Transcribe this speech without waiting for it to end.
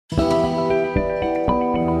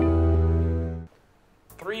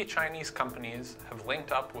3 Chinese companies have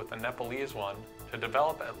linked up with the Nepalese one to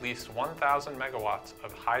develop at least 1,000 megawatts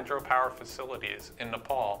of hydropower facilities in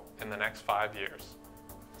Nepal in the next 5 years.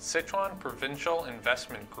 Sichuan Provincial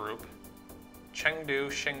Investment Group, Chengdu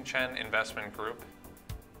Xingchen Investment Group,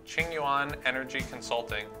 Qingyuan Energy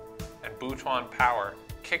Consulting, and Butuan Power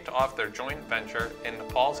kicked off their joint venture in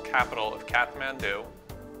Nepal's capital of Kathmandu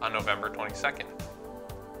on November 22nd.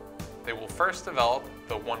 They will first develop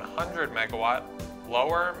the 100 megawatt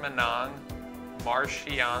Lower Menang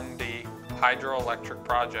Marsiangdi hydroelectric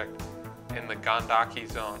project in the Gandaki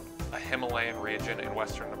zone, a Himalayan region in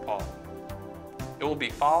western Nepal. It will be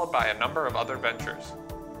followed by a number of other ventures,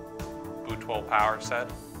 Butuan Power said.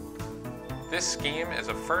 This scheme is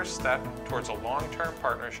a first step towards a long-term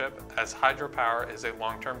partnership, as hydropower is a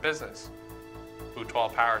long-term business,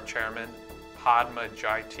 Butuan Power Chairman Padma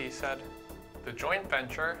Jaiti said. The joint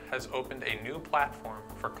venture has opened a new platform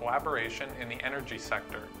for collaboration in the energy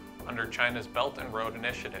sector under China's Belt and Road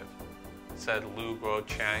Initiative, said Lu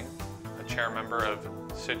Guoqiang, a chair member of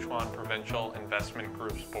Sichuan Provincial Investment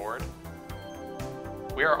Group's board.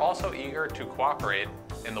 We are also eager to cooperate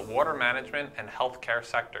in the water management and healthcare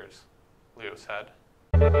sectors, Liu said.